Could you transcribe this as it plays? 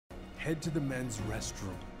Head to the men's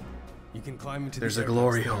restroom. You can climb into There's the a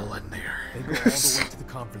glory hole in there. They go all the way to the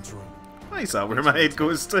conference room. Why is that where my head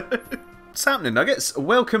goes to? What's happening, Nuggets?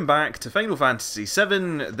 Welcome back to Final Fantasy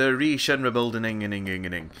VII, the Shinra building.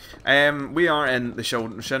 We are in the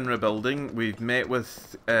Shinra building. We've met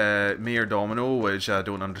with Mayor Domino, which I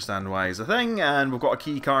don't understand why is a thing, and we've got a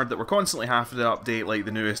key card that we're constantly having to update like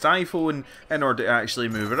the newest iPhone in order to actually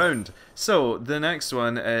move around. So the next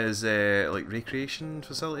one is like recreation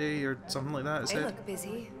facility or something like that. Is They it? look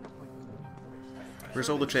busy. Where's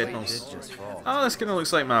all the treadmills? Oh, this kind of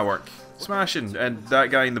looks like my work. Smashing. And that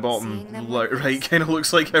guy in the bottom right kind of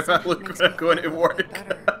looks like if I look when I'm going to work.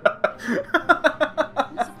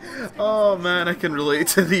 Oh man, I can relate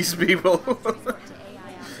to these people.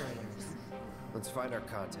 Let's find our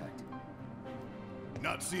contact.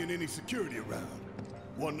 Not seeing any security around.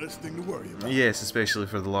 One less thing to worry about. Yes, especially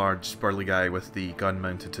for the large burly guy with the gun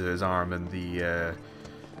mounted to his arm and the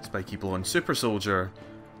spiky blonde super soldier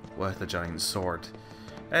with a giant sword.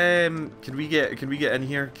 Can we get in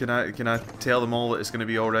here? Can I tell them all that it's gonna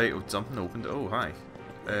be all right? Oh, something opened. Oh, hi.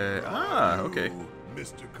 Okay.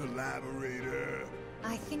 Mr. Collaborator.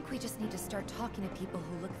 I think we just need to start talking to people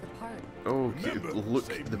who look the part. Okay, look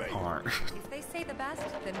the part. If they say the best,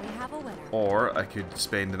 then we have a winner. Or I could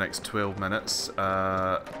spend the next 12 minutes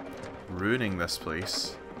ruining this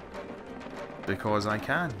place because I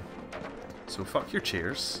can. So fuck your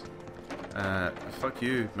chairs. Fuck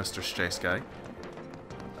you, Mr. Stress Guy.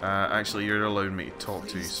 Actually, you're allowing me to talk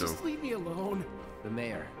to you, so... Just leave me alone. The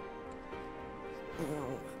mayor.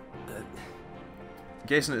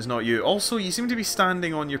 Guessing it's not you. Also, you seem to be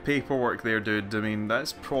standing on your paperwork there, dude. I mean,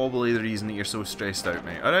 that's probably the reason that you're so stressed out,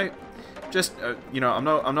 mate. Alright? Just, you know, I'm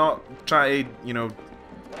not trying to, you know...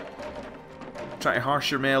 trying to harsh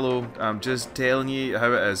your mellow. I'm just telling you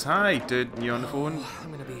how it is. Hi, dude. You on the phone? I'm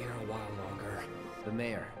gonna be here a while longer. The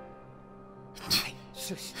mayor.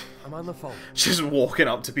 Shush. I'm on the phone. Just walking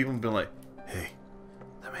up to people and being like, hey,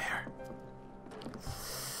 the mayor.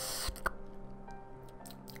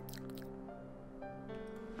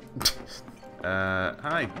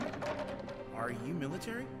 Hi. Are you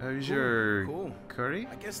military? How's your cool. curry?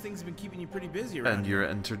 I guess things have been keeping you pretty busy around And here.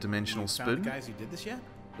 your interdimensional You spoon? found the guys who did this yet?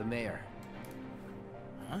 The mayor.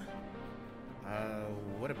 Huh?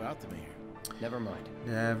 What about the mayor? Never mind.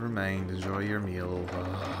 Never mind, enjoy your meal.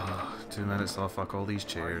 2 minutes till I fuck all these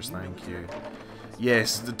chairs, thank you.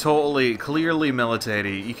 Yes, totally, clearly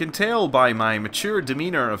military. You can tell by my mature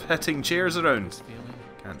demeanour of hitting chairs around.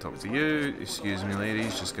 Can't talk to you. Excuse me,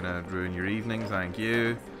 ladies, just gonna ruin your evening, thank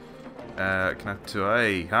you. Can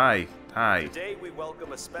I hi. Today we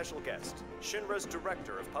welcome a special guest, Shinra's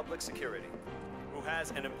Director of Public Security, who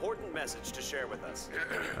has an important message to share with us.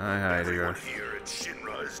 Hi, Everyone here at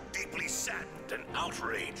Shinra is deeply saddened and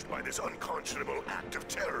outraged by this unconscionable act of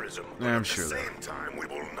terrorism. But I'm at sure the that. same time, we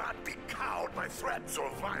will not be cowed by threats or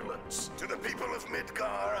violence. To the people of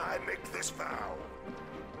Midgar, I make this vow.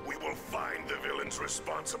 We will find the villains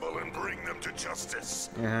responsible and bring them to justice.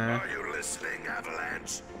 Are you listening,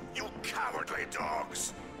 Avalanche? You cowardly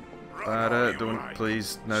dogs! Don't,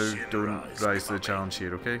 please, no, don't rise to the challenge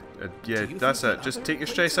here, okay? Yeah, that's it. Just take your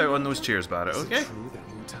stress out on those chairs, Barrett, okay?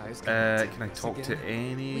 Can I talk to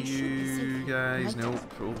any of you guys? Nope,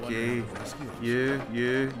 okay. You,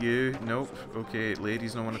 nope, okay.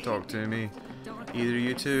 Ladies don't want to talk to me. Either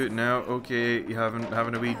you two, no, okay. You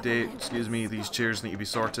having a wee date? Excuse me, these chairs need to be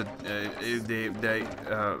sorted.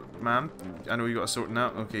 Ma'am, I know you got to sort them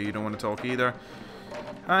out. Okay, you don't want to talk either.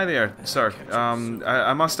 Hi there, sir.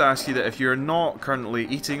 I must ask you that if you're not currently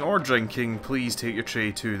eating or drinking, please take your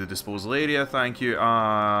tray to the disposal area. Thank you.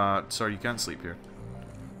 Sir, you can't sleep here.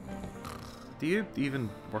 Do you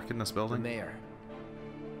even work in this The building? mayor.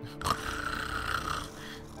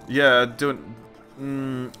 Yeah, I don't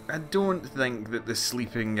think that the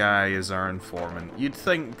sleeping guy is our informant. You'd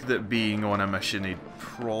think that being on a mission, he'd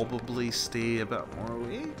probably stay a bit more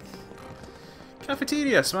awake.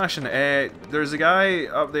 Cafeteria, smashing. There's a guy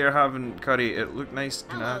up there having curry. It looked nice.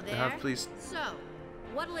 Can I have, please? So,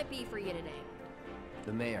 what'll it be for you today?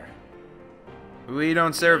 The mayor. We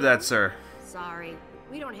don't serve that, sir. Sorry,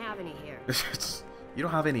 we don't have any here. You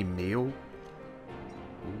don't have any mail?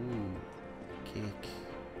 Ooh, cake.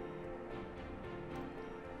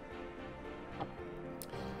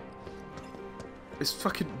 It's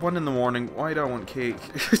fucking 1 in the morning. Why do I want cake?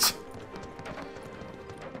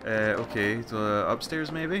 Okay, so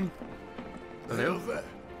upstairs maybe? Hello?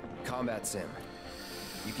 Combat sim.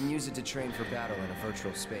 You can use it to train for battle in a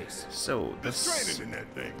virtual space. So, This this... training in that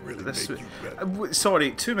thing really make you better.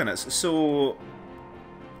 Sorry, 2 minutes. So,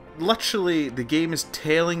 literally, the game is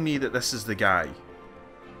telling me that this is the guy.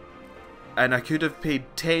 and I could have paid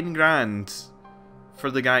 10 grand for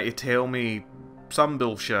the guy to tell me some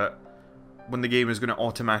bullshit when the game is going to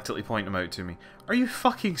automatically point them out to me. Are you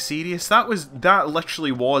fucking serious? That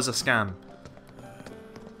literally was a scam.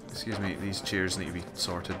 Excuse me, these chairs need to be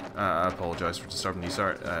sorted. I apologise for disturbing these.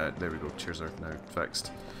 There we go, chairs are now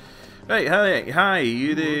fixed. Right, hi,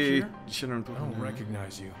 you the... I don't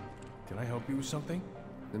recognize you. Can I help you with something?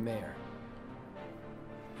 The mayor.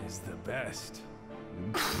 Is the best.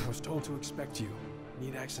 I was told to expect you.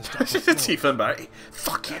 Need access to Tifa and Barry.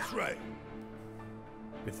 Fuck yeah. That's right.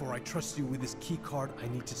 Before I trust you with this key card, I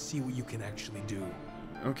need to see what you can actually do.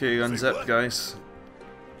 Okay, unzip, guys.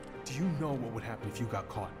 Do you know what would happen if you got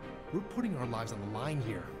caught? We're putting our lives on the line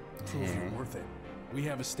here. Prove you're worth it. We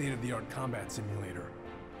have a state-of-the-art combat simulator.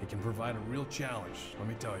 It can provide a real challenge, let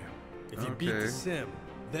me tell you. If you beat the sim,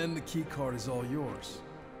 then the key card is all yours.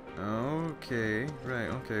 Okay, right,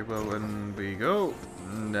 okay, well, in we go.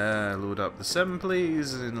 Load up the sim,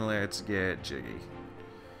 please, and let's get jiggy.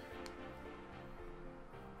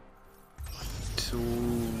 So...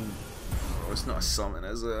 Oh, it's not a summon,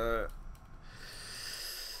 is it?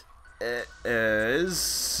 It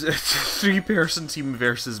is... 3-person team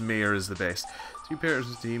versus mayor is the best.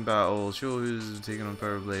 3-person team battle, show who's taking on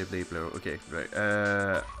power play, blah blah. Okay,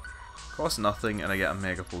 right. Costs nothing and I get a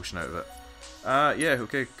mega potion out of it. Yeah,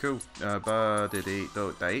 okay, cool.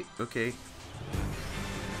 Okay.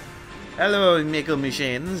 Hello, mega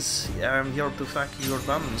machines. I'm here to fuck your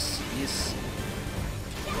bums. Yes.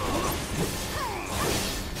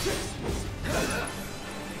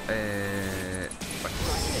 Fuck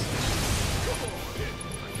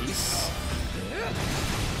this.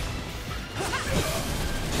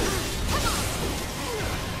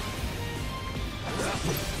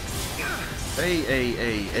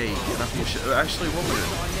 Hey. Enough of your shit. Actually, what was it?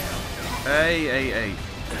 Hey.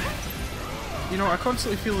 You know, I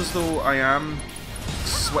constantly feel as though I am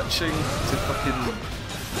switching to fucking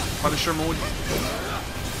Punisher mode.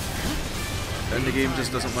 And the game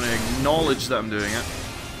just doesn't want to acknowledge that I'm doing it.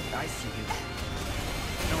 I see you.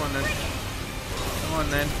 Come on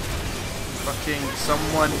then. Fucking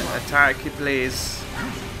someone attack, please.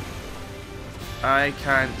 I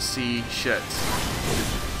can't see shit.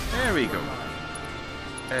 There we go.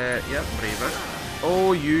 Yep, braver.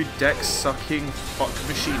 Oh, you dick-sucking fuck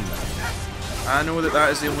machine. I know that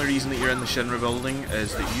is the only reason that you're in the Shinra building,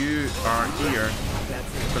 is that you are here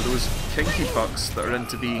for those kinky fucks that are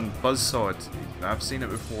into being buzzsawed. I've seen it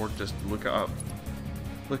before, just look it up.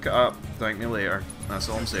 Look it up, thank me later. That's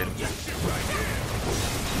all I'm saying.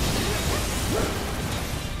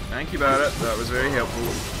 Thank you, Barrett, that was very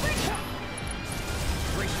helpful.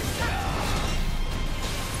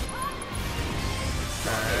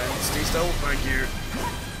 Stay still, thank you.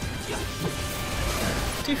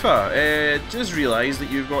 Tifa, just realised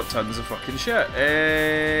that you've got tons of fucking shit.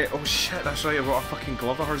 Oh shit, that's right, I've got a fucking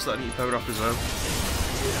glove of hers that I need to power up as well.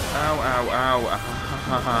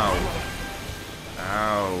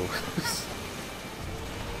 Ow.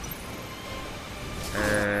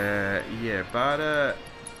 Yeah, but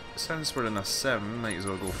since we're in a sim, might as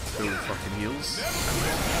well go full fucking heals.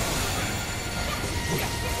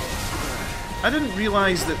 I didn't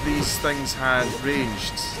realise that these things had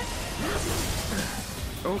ranged.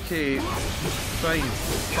 Okay, fine.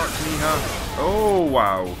 Fuck me, huh? Oh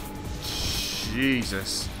wow.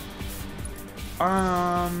 Jesus.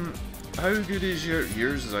 How good is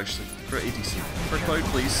yours is actually pretty decent. For Cloud,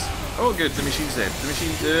 please. Oh good, the machine's dead.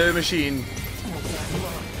 The machine.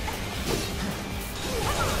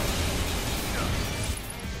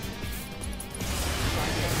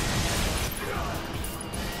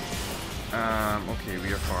 Okay,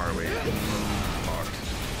 we are far away. Fuck.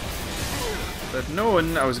 But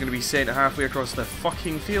knowing I was going to be sent halfway across the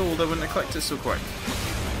fucking field, I wouldn't have clicked it so quick.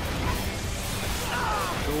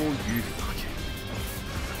 Oh, you fucking...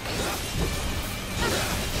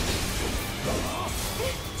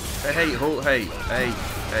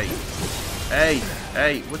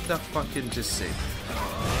 Hey, what the fucking just say?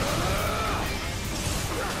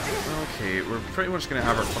 Okay, we're pretty much going to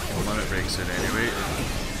have our fucking limit break soon anyway.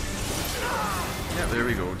 Yeah, there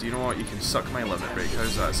we go. Do you know what? You can suck my limit break.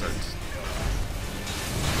 How's that sound?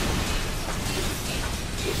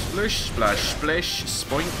 Splish, splash, splish,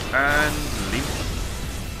 spoink, and leap.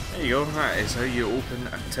 There you go. That is how you open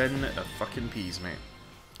a tin of fucking peas, mate.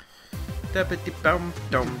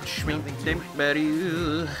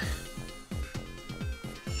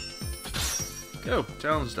 Go.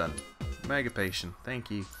 Challenge done. Mega patient.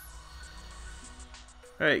 Thank you.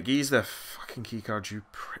 Alright, geez the fucking keycard, you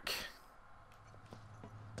prick.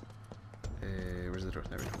 Where's the door?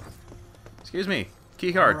 There we go. Excuse me.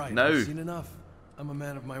 Keycard. Right, no. I've seen enough. I'm a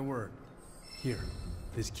man of my word. Here,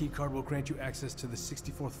 this key card will grant you access to the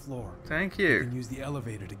 64th floor. Thank You you. can use the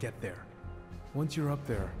elevator to get there. Once you're up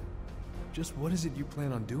there, just what is it you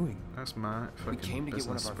plan on doing? That's my We fucking came to get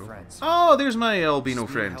one business, of our bro. friends. Oh, there's my albino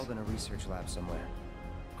She's being friend. held in a research lab somewhere.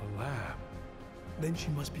 A lab? Then she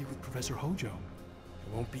must be with Professor Hojo.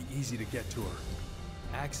 It won't be easy to get to her.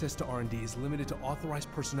 Access to R&D is limited to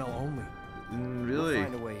authorized personnel only. Really? We'll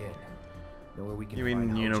find a way in. Know where we can You find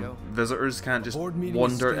mean, you know, Hojo? visitors can't just Board meeting is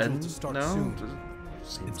wander scheduled in? to start No? soon.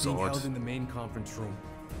 Seems It's being odd. held in the main conference room.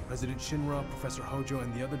 President Shinra, Professor Hojo,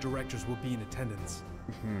 and the other directors will be in attendance.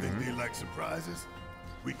 Think they like surprises?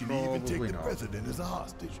 We can even take Probably the not. president as a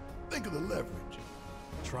hostage. Think of the leverage.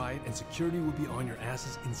 Try it, and security will be on your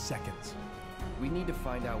asses in seconds. We need to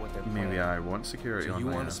find out what they're planning. Maybe I want security So on you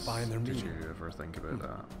my want to ass. spy in their Did meeting? you ever think about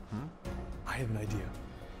that? I have an idea.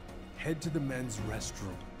 Head to the men's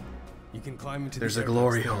restroom. You can climb into There's the a air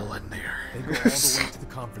glory vents hole there. in there. They go all the way to the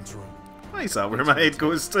conference room. Why is that where my head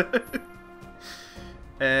goes to?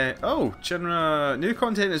 Oh, Shinra. New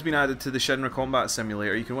content has been added to the Shinra Combat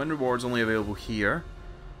Simulator. You can win rewards only available here.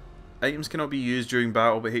 Items cannot be used during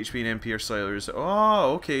battle, but HP and MP are silers.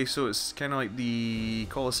 Oh, okay, so it's kind of like the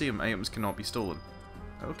Colosseum. Items cannot be stolen.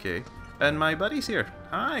 Okay. And my buddy's here.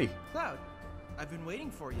 Hi. Cloud, I've been waiting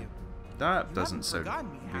for you. That You doesn't haven't sound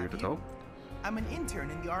forgotten me, have weird at you? all. I'm an intern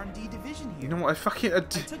in the R&D division here. You know what? I fucking... I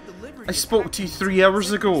took the liberty I of spoke to you cracking 3 hours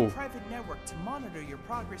Shinra's ago. private network to monitor your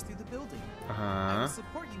progress through the building. I Uh-huh. will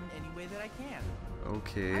support you in any way that I can. I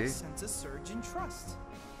Okay. sense a surge in trust.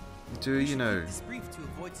 Do We you should know? keep this brief to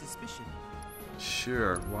avoid suspicion.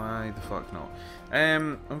 Sure, why the fuck not?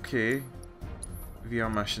 Okay. VR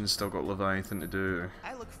mission's still got Leviathan to do.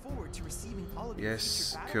 I look forward to receiving all of your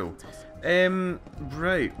Yes, future cool. battle intel.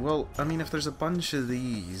 Right, well, I mean, if there's a bunch of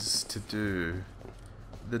these to do,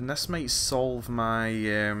 then this might solve my,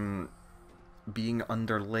 being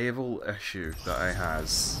under level issue that I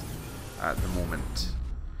has at the moment.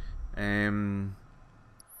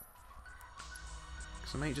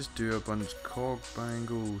 So I might just do a bunch Cog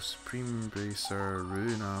Bangle, Supreme Embracer,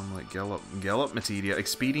 Rune Armlet, Gallop Materia,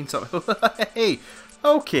 Experience up. Hey!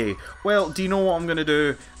 Okay, well, do you know what I'm going to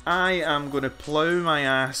do? I am going to plough my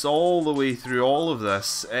ass all the way through all of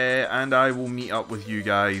this, and I will meet up with you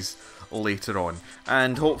guys later on.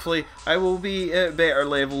 And hopefully I will be at better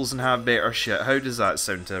levels and have better shit. How does that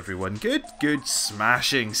sound to everyone? Good, good,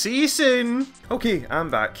 smashing. See you soon! Okay, I'm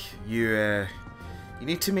back. You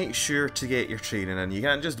need to make sure to get your training in. You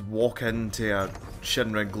can't just walk into a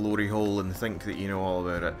Shinra Gloryhole and think that you know all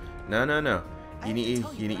about it. No, no, no. You need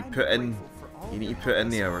to put in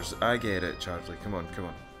the hours. I get it, Charlie. Come on, come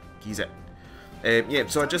on. Geez it. Yeah,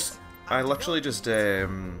 so I literally just did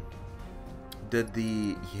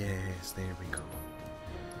the yes, there we go.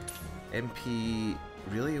 MP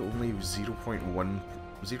really only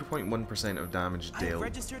 0.1% of damage I've dealt.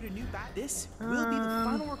 registered a new This will be the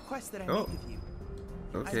final request that I make of you.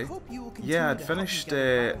 Okay. I hope you will continue Yeah, I'd to help me finished.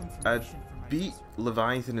 gather battle I'd information for my beat research.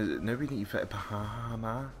 Leviathan. Now we need to fit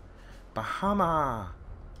Bahama.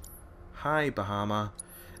 Hi, Bahama.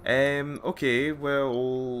 Okay.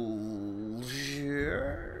 Well,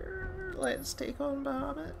 sure. Let's take on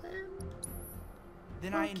Bahama then.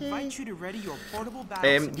 Then I Okay. invite you to ready your portable battle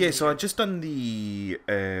Yeah, so simulator. I'd just done the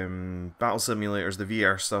battle simulators, the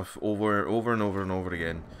VR stuff, over and over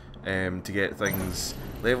again, to get things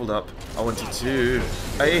leveled up. I wanted to.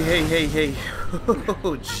 Hey!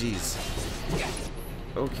 Oh, jeez.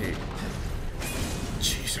 Okay.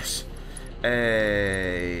 Jesus.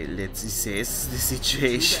 Let's assess the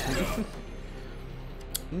situation.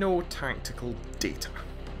 No tactical data.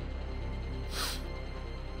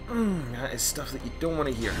 That is stuff that you don't want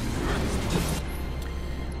to hear.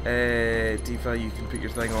 Tifa, you can put your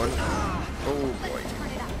thing on. Oh boy.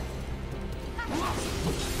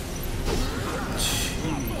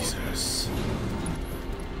 Jesus.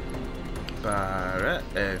 Barrett,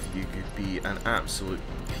 if you could be an absolute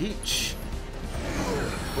peach.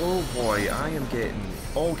 Oh boy, I am getting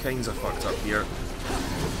all kinds of fucked up here.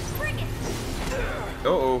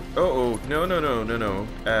 No.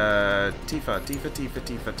 Tifa.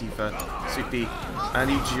 Soupy, I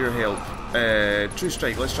need your help. True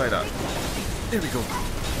strike, let's try that. There we go.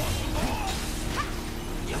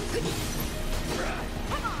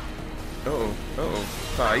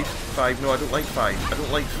 Five. No, I don't like 5. I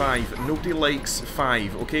don't like 5. Nobody likes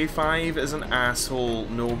 5. Okay, 5 is an asshole.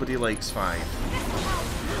 Nobody likes 5.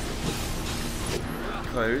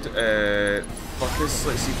 Cloud, fuck us.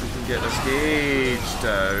 Let's see if we can get this gauge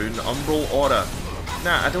down. Umbral Aura.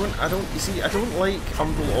 Nah, I don't. You see, I don't like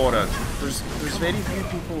Umbral Aura. There's very few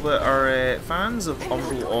people that are fans of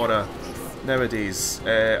Umbral Aura. nowadays.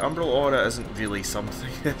 Umbral Aura isn't really something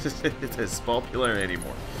it is popular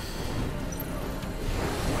anymore.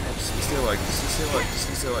 Just stay alive,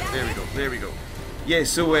 just stay alive. There we go, there we go. Yeah,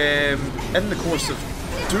 so in the course of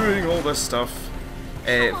doing all this stuff,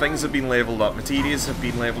 things have been leveled up, materials have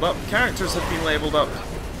been leveled up, characters have been leveled up,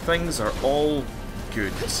 things are all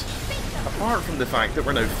good. Apart from the fact that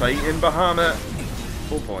we're now fighting Bahamut.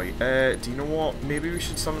 Oh boy, do you know what? Maybe we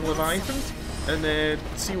should summon Leviathan and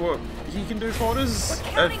see what he can do for us,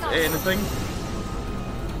 if anything.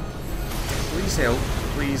 Please help,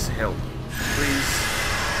 please help, please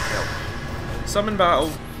help. Summon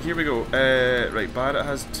battle, here we go. Right, Barrett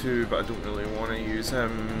has 2, but I don't really want to use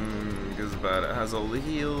him because Barrett has all the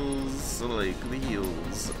heals. I like the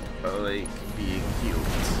heals. I like being healed.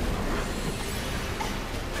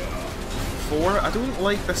 4, I don't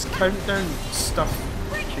like this countdown stuff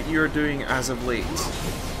that you're doing as of late.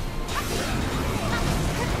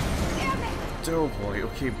 Oh boy,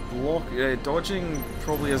 okay, dodging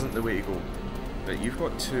probably isn't the way to go. But you've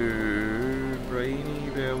got 2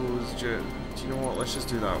 Brainy Bellows. Do you know what? Let's just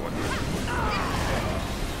do that one.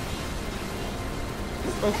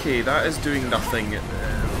 Okay, that is doing nothing.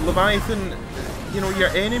 Leviathan, you know, your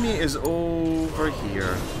enemy is over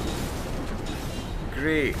here.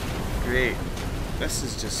 Great, great. This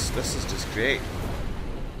is just great.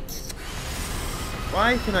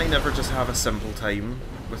 Why can I never just have a simple time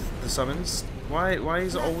with the summons? Why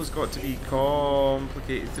has it always got to be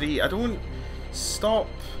complicated? 3, I don't... Stop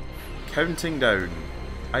counting down.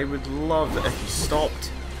 I would love it if you stopped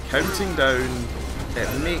counting down. It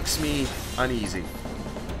makes me uneasy.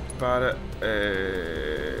 Barrett,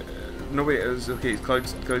 no wait, it was okay,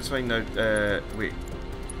 Cloud's fine now. Wait.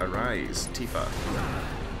 Arise, Tifa.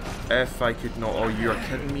 If I could not... Oh, you're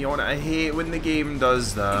kidding me on it. I hate when the game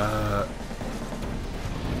does that.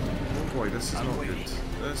 Oh boy, this is not good.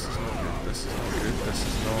 This is not good. This is not good. This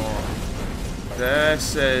is not...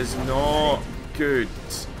 This is not good.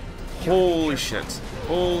 Holy shit.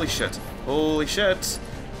 Holy shit. Holy shit.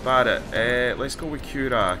 Barrett. Let's go with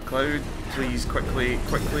Cura. Cloud, please, quickly,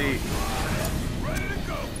 quickly.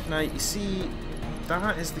 Now, you see,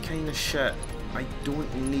 that is the kind of shit I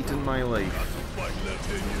don't need in my life.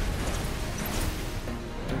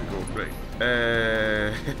 There we go, right.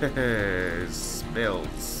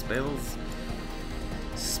 Spells.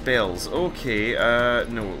 Spells. Okay,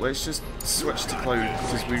 no, let's just switch to Cloud,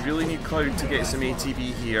 because we really need Cloud to get some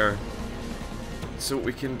ATB here, so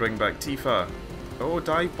we can bring back Tifa. Oh,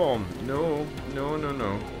 dive bomb. No, no, no,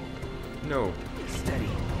 no. No. Steady.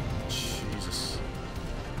 Jesus.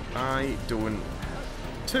 I don't...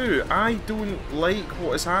 2, I don't like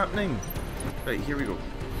what is happening. Right, here we go.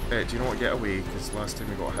 Do you know what? Get away, because last time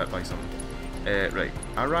we got hit by something. Right.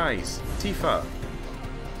 Arise. Tifa.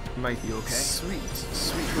 My sweet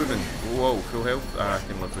woman. Whoa, full health. I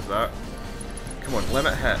can live with that. Come on,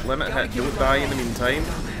 limit hit. Limit hit. Don't die in the meantime.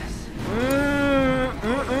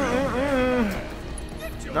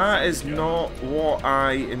 That is not what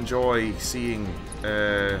I enjoy seeing.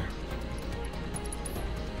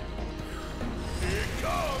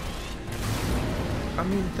 I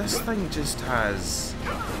mean, this thing just has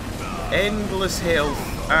endless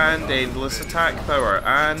health and endless attack power,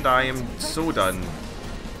 and I am so done.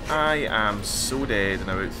 I am so dead in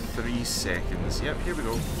about 3 seconds. Yep, here we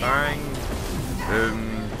go. Bang.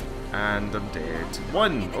 Boom. And I'm dead.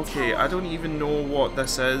 1. Okay, I don't even know what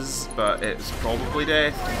this is, but it's probably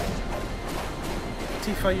death.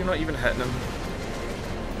 Tifa, you're not even hitting him.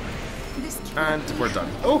 And we're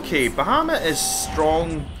done. Okay, Bahamut is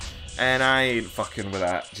strong, and I ain't fucking with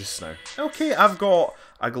that just now. Okay, I've got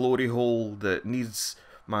a glory hole that needs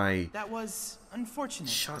my... That was unfortunate.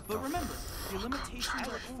 Shut but the remember, your limitations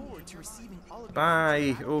look forward to receiving all of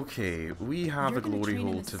Bye. Okay, we have a glory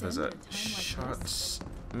hole to visit. Shut.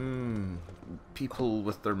 People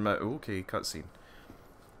with their mouth. Okay, cutscene.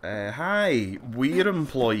 Hi, we're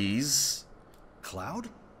employees. Cloud?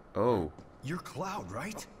 Oh. You're Cloud,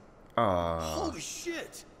 right? Holy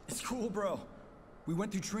shit! It's cool, bro. We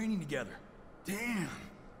went through training together. Damn.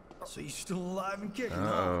 So you're still alive and kicking,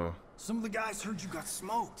 huh? Some of the guys heard you got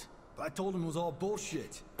smoked, but I told them it was all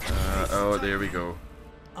bullshit. Oh, there we go.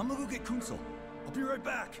 I'm gonna go get Kunsel. I'll be right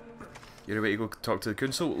back. You're ready to go talk to the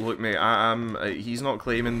Kunsel? Look, mate, he's not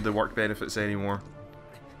claiming the work benefits anymore.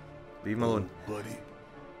 Leave him alone. Buddy.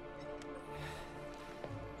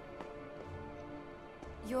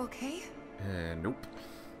 You okay? Nope.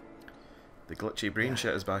 The glitchy brain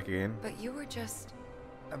shit is back again. But you were just...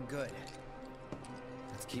 I'm good.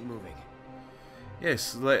 Let's keep moving.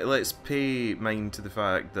 Yes, let's pay mind to the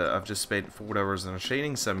fact that I've just spent 4 hours in a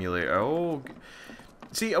training simulator. Oh,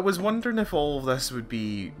 See, I was wondering if all of this would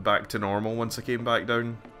be back to normal once I came back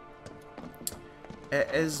down. It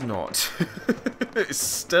is not. It's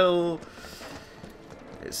still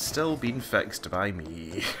being fixed by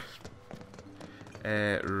me.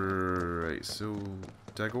 Right, so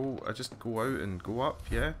do I just go out and go up,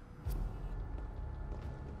 yeah?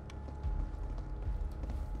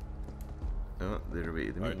 Oh, they're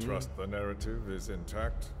away the meeting. I trust the narrative is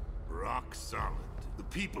intact. Rock solid. The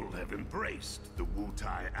people have embraced the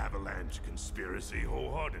Wutai Avalanche conspiracy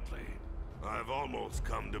wholeheartedly. I've almost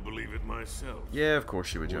come to believe it myself. Yeah, of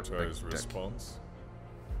course you would. Wutai's response?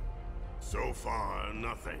 So far,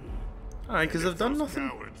 nothing. Alright, because they've done nothing.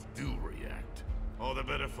 Cowards do react. All the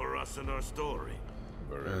better for us and our story.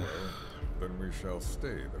 Very well. Then we shall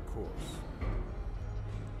stay the course.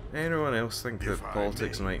 Anyone else think that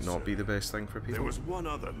politics might not be the best thing for people? There was one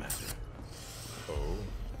other matter. Oh?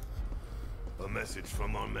 A message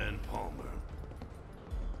from our man Palmer.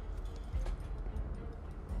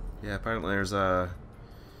 Yeah, apparently there's a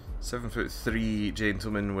 7'3"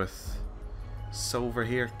 gentleman with silver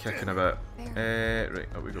hair kicking about. Right,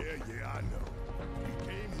 up we go. Yeah, I know.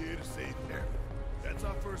 We came here to save Aaron. That's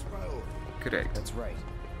our first priority. Correct. That's right.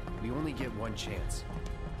 We only get one chance.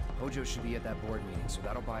 Hojo should be at that board meeting, so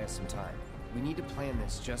that'll buy us some time. We need to plan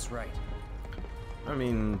this just right. I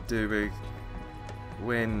mean, do we...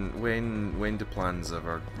 When do plans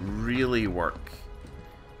ever really work?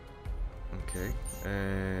 Okay.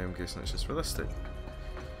 I'm guessing it's just for this thing.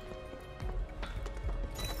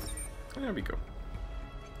 There we go.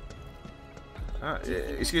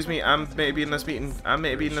 Excuse me, I'm maybe in this meeting. I'm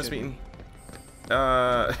maybe in this meeting.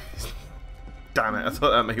 Damn it, I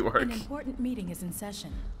thought that might work. An important meeting is in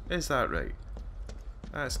session. Is that right?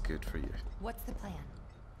 That's good for you. What's the plan?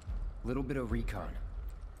 Little bit of recon.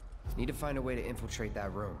 Need to find a way to infiltrate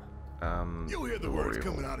that room. You'll hear the words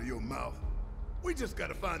coming out of your mouth. We just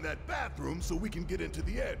gotta find that bathroom so we can get into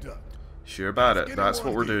the air duct. Sure about it. That's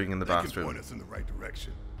what we're doing in the They can bathroom. point us in the right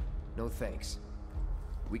direction. No thanks.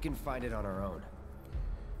 We can find it on our own.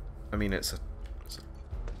 I mean, it's a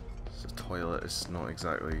toilet. It's not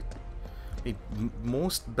exactly. I mean,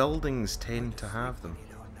 most buildings tend to have them.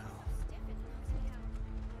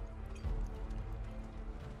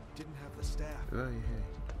 Didn't have the staff. Oh,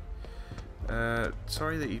 yeah.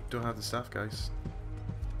 Sorry that you don't have the staff, guys.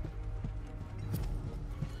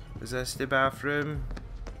 Is this the bathroom?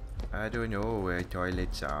 I don't know where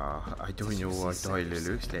toilets are. I don't know what toilet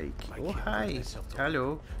looks like. Oh, hi.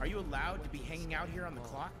 Hello. Are you allowed to be hanging out here on the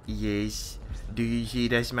clock? Yes. Do you see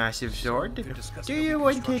this massive sword? Do you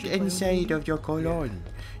want it inside of your colon?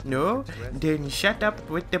 No? Then shut up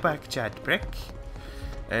with the back chat, prick.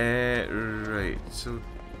 Right. So,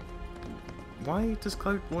 why does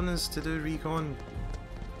Cloud want us to do recon?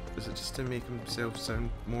 Is it just to make himself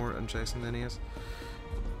sound more interesting than he is?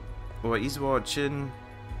 Oh, he's watching.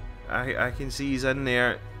 I can see he's in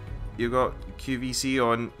there. You got QVC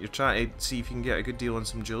on. You're trying to see if you can get a good deal on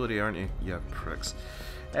some jewellery, aren't you? Yeah, pricks.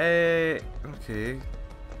 Okay.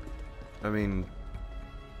 I mean,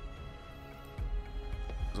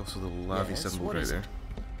 there's also the Lavi symbol right there.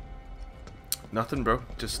 Nothing, bro.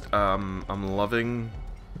 Just I'm loving,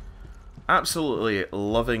 absolutely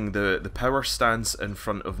loving the power stance in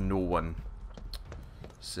front of no one.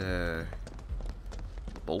 It's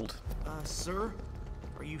bold. Sir,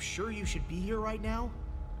 are you sure you should be here right now?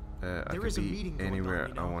 I could be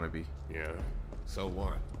anywhere I want to be. Yeah. So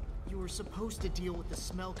what? You were supposed to deal with the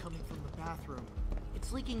smell coming from the bathroom.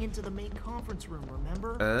 It's leaking into the main conference room,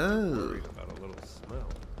 remember? Oh. Worried about a little smell.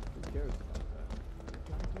 Who cares about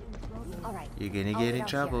that? All right. You're gonna get in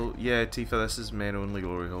trouble. Yeah, Tifa, this is men only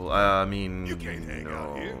Gloryhole. I mean, You can't hang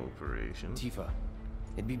out here. operation. Tifa,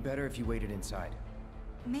 it'd be better if you waited inside.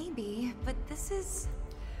 Maybe, but this is...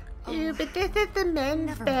 Yeah, but this is the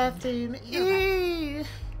men's bathroom. Right.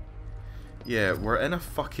 Yeah, we're in a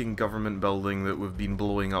fucking government building that we've been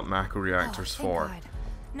blowing up macro reactors thank for. God.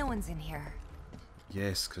 No one's in here.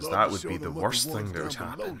 Yes, because that would be the worst thing that would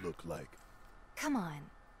happen. Look like. Come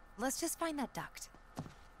on. Let's just find that duct.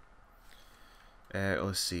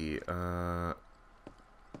 Let's see. No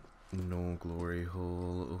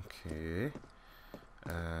Gloryhole. Okay.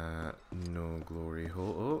 No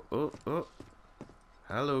Gloryhole. Oh.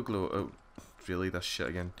 Hello, Oh, really? This shit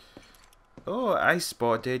again. Oh, I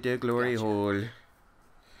spotted a Gloryhole.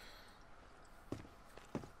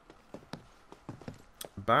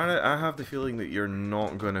 Barrett, I have the feeling that you're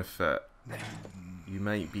not gonna fit. You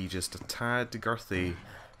might be just a tad girthy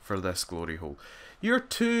for this Gloryhole. You're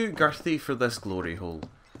too girthy for this Gloryhole.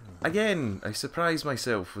 Again, I surprise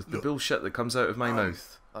myself with the bullshit that comes out of my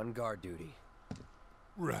mouth. On guard duty.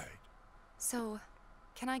 Right. So,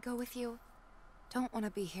 can I go with you? don't want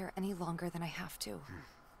to be here any longer than I have to.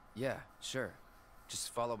 Yeah, sure.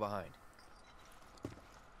 Just follow behind.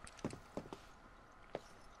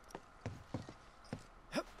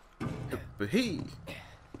 But hey!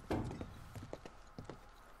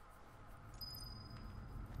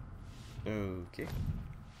 Okay.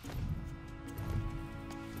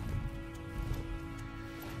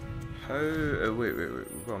 How... wait,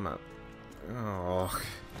 we've got a map. Oh,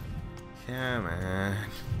 come on.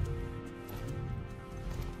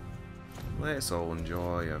 Let's all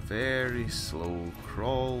enjoy a very slow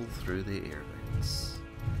crawl through the air vents.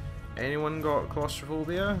 Anyone got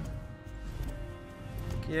claustrophobia?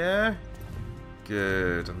 Yeah?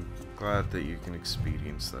 Good, I'm glad that you can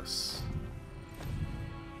experience this.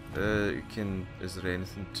 Is there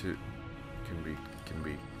anything to... Can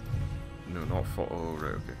we... No, not oh,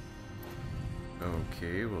 right, okay.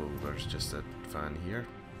 Okay, well, there's just a fan here.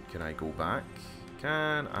 Can I go back?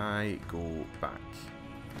 Can I go back?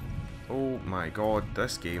 Oh my god,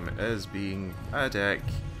 this game is being a dick.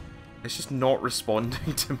 It's just not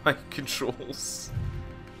responding to my controls.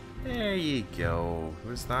 There you go.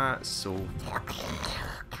 Was that so fucking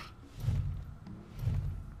dark?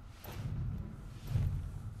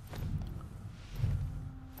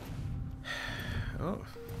 Oh.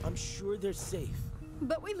 I'm sure they're safe.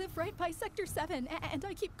 But we live right by Sector 7, and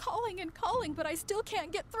I keep calling and calling, but I still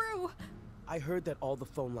can't get through. I heard that all the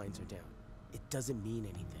phone lines are down. It doesn't mean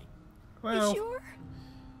anything. Well, you sure?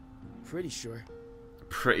 Pretty sure.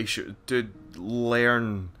 Pretty sure. Dude,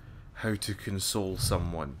 learn how to console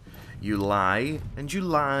someone. You lie, and you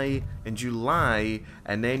lie, and you lie,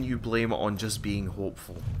 and then you blame it on just being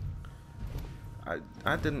hopeful.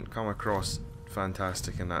 I didn't come across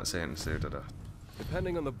fantastic in that sentence there, did I?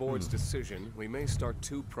 Depending on the board's decision, we may start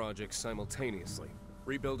 2 projects simultaneously,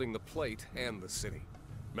 rebuilding the plate and the city.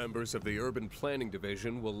 Members of the Urban Planning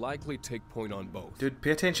Division will likely take point on both. Dude,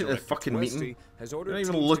 pay attention to the fucking meeting. You're not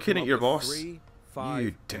even teams looking to at come your up with boss. 3, 5,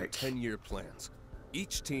 You dick. and 10-year plans.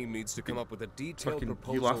 Each team needs to come up with a detailed Fucking,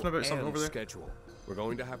 proposal you laughing about something and over there? schedule. We're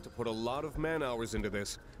going to have to put a lot of man-hours into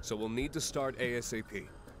this, so we'll need to start ASAP.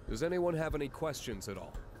 Does anyone have any questions at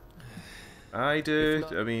all? I do.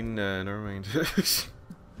 I mean, never mind. Just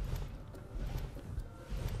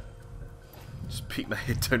peek my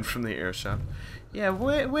head down from the air shaft. Yeah,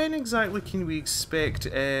 when exactly can we expect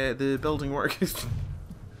the building work?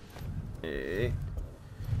 See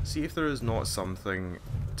if there is not something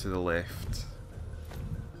to the left.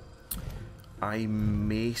 I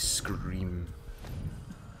may scream.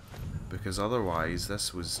 Because otherwise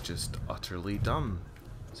this was just utterly dumb.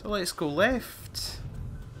 So let's go left.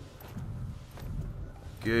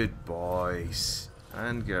 Good boys.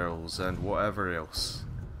 And girls and whatever else.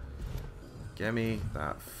 Gimme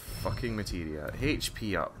that fucking materia.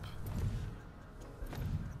 HP up.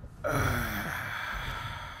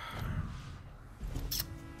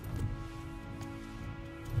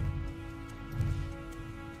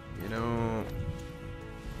 You know,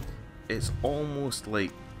 it's almost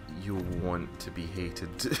like you want to be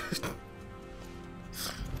hated.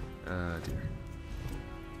 Oh dear.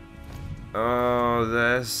 Oh,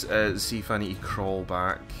 this. See if I need to crawl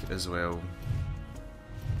back as well.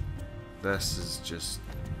 This is just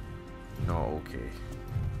not okay.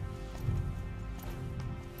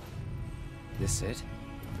 This it?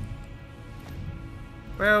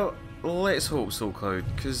 Well, let's hope so, Cloud,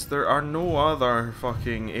 because there are no other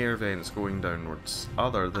fucking air vents going downwards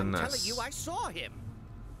other than this. I'm telling you, I saw him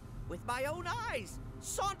with my own eyes,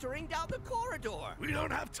 sauntering down the corridor. We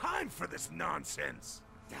don't have time for this nonsense.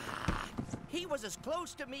 He was as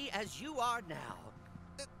close to me as you are now.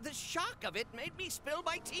 The shock of it made me spill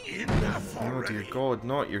my tea. Oh dear God,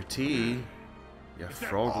 not your tea. You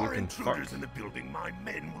frog-looking fuck. Intruders in the building, my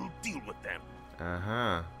men will deal with them.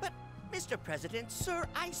 Uh-huh. But, Mr. President, sir,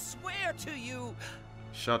 I swear to you.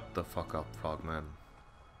 Shut the fuck up, frogman.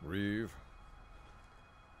 Reeve.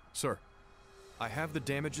 Sir, I have the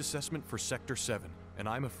damage assessment for Sector 7, and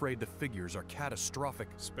I'm afraid the figures are catastrophic.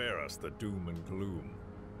 Spare us the doom and gloom.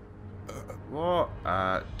 What?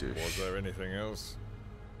 Douche. Was there anything else?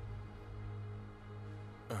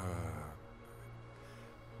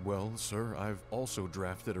 Well, sir, I've also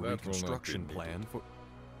drafted a reconstruction plan for...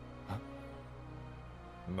 Huh?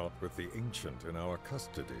 Not with the Ancient in our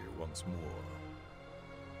custody once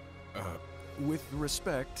more. With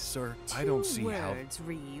respect, sir, I don't see how... 2 words,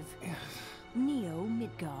 Reeve. Neo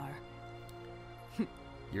Midgar.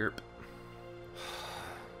 Yerp.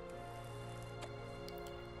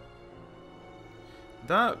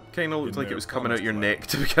 That kind of looked like it was coming out your neck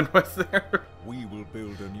to begin with there. We will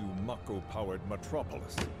build a new Mako-powered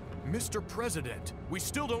metropolis. Mr. President, we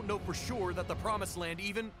still don't know for sure that the Promised Land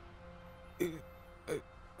even...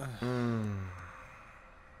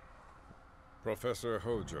 Professor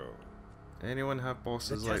Hojo. Anyone have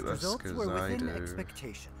bosses The like test this? results Because were I within do.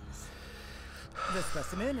 expectations. The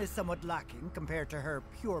specimen is somewhat lacking compared to her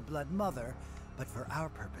pure-blood mother, but for our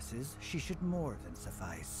purposes, she should more than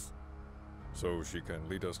suffice. So she can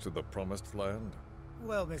lead us to the promised land?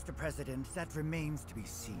 Well, Mr. President, that remains to be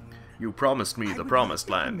seen. You promised me the promised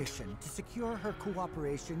land. Permission to secure her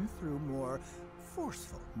cooperation through more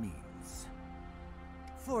forceful means.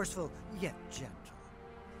 Forceful, yet gentle.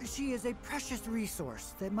 She is a precious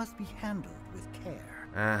resource that must be handled with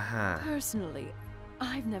care. Personally,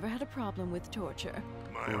 I've never had a problem with torture.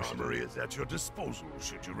 My armory is at your disposal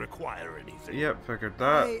should you require anything. Yep, figured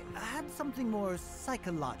that. I had something more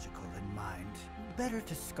psychological in mind. Better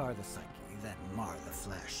to scar the psyche than mar the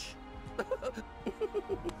flesh.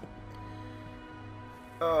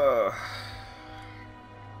 Well,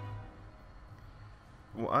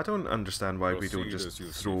 I don't understand why we don't just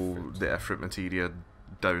throw the Ifrit materia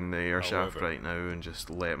down the air shaft However, right now and just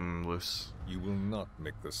let them loose. You will not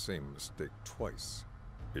make the same mistake twice.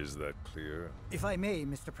 Is that clear? If I may,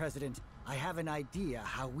 Mr. President, I have an idea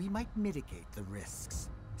how we might mitigate the risks.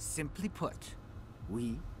 Simply put,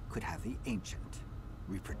 we could have the Ancient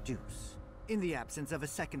reproduce. In the absence of a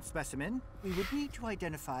second specimen, we would need to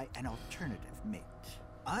identify an alternative mate.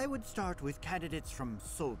 I would start with candidates from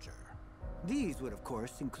Soldier. These would, of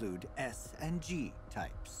course, include S and G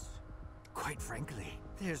types. Quite frankly,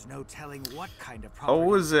 there's no telling what kind of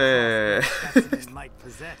property specimen might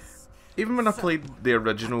possess. Even when I played the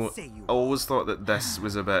original, I always thought that this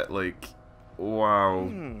was a bit like, wow,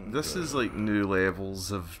 this is like new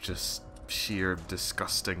levels of just sheer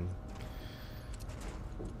disgusting.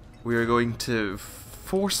 We are going to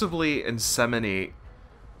forcibly inseminate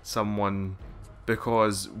someone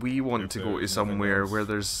because we want to go to somewhere where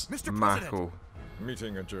there's Mako.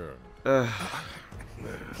 Meeting adjourned.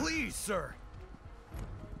 Please, sir.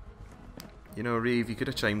 You know, Reeve, you could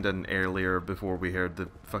have chimed in earlier before we heard the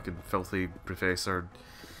fucking filthy professor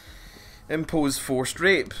impose forced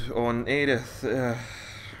rape on Edith.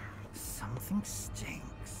 Something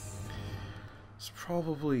stinks. It's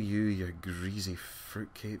probably you greasy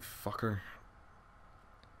fruitcake fucker.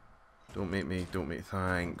 Don't make me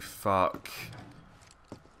thank fuck.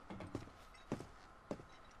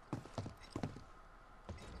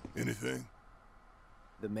 Anything?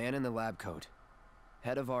 The man in the lab coat.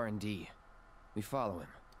 Head of R&D. We follow him.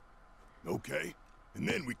 Okay. And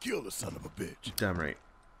then we kill the son of a bitch. Damn right.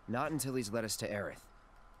 Not until he's led us to Aerith.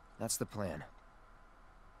 That's the plan.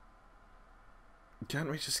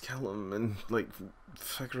 Can't we just kill him and, like,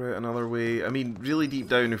 figure out another way? I mean, really deep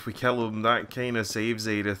down, if we kill him, that kind of saves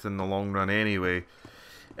Aerith in the long run anyway.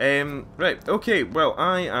 Right, okay, well,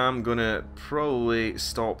 I am gonna probably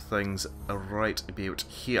stop things right about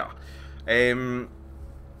here.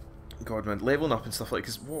 God, man, leveling up and stuff like,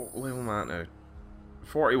 because what level am I at now?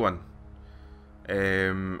 41.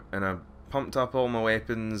 And I pumped up all my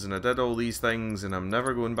weapons, and I did all these things, and I'm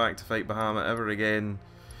never going back to fight Bahamut ever again.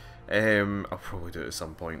 I'll probably do it at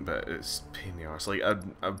some point, but it's a pain in the arse. Like,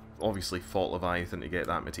 I've obviously fought Leviathan to get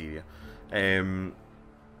that materia.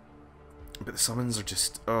 But the summons are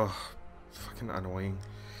just, oh, fucking annoying.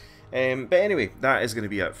 But anyway, that is going to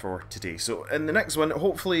be it for today. So in the next one,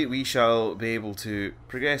 hopefully we shall be able to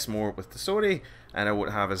progress more with the story, and I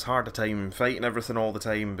won't have as hard a time fighting everything all the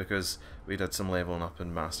time because we did some leveling up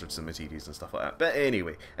and mastered some materials and stuff like that. But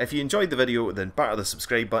anyway, if you enjoyed the video, then batter the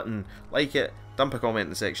subscribe button, like it, dump a comment in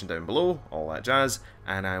the section down below, all that jazz,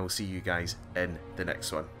 and I will see you guys in the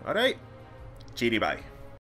next one. Alright? Cheery bye.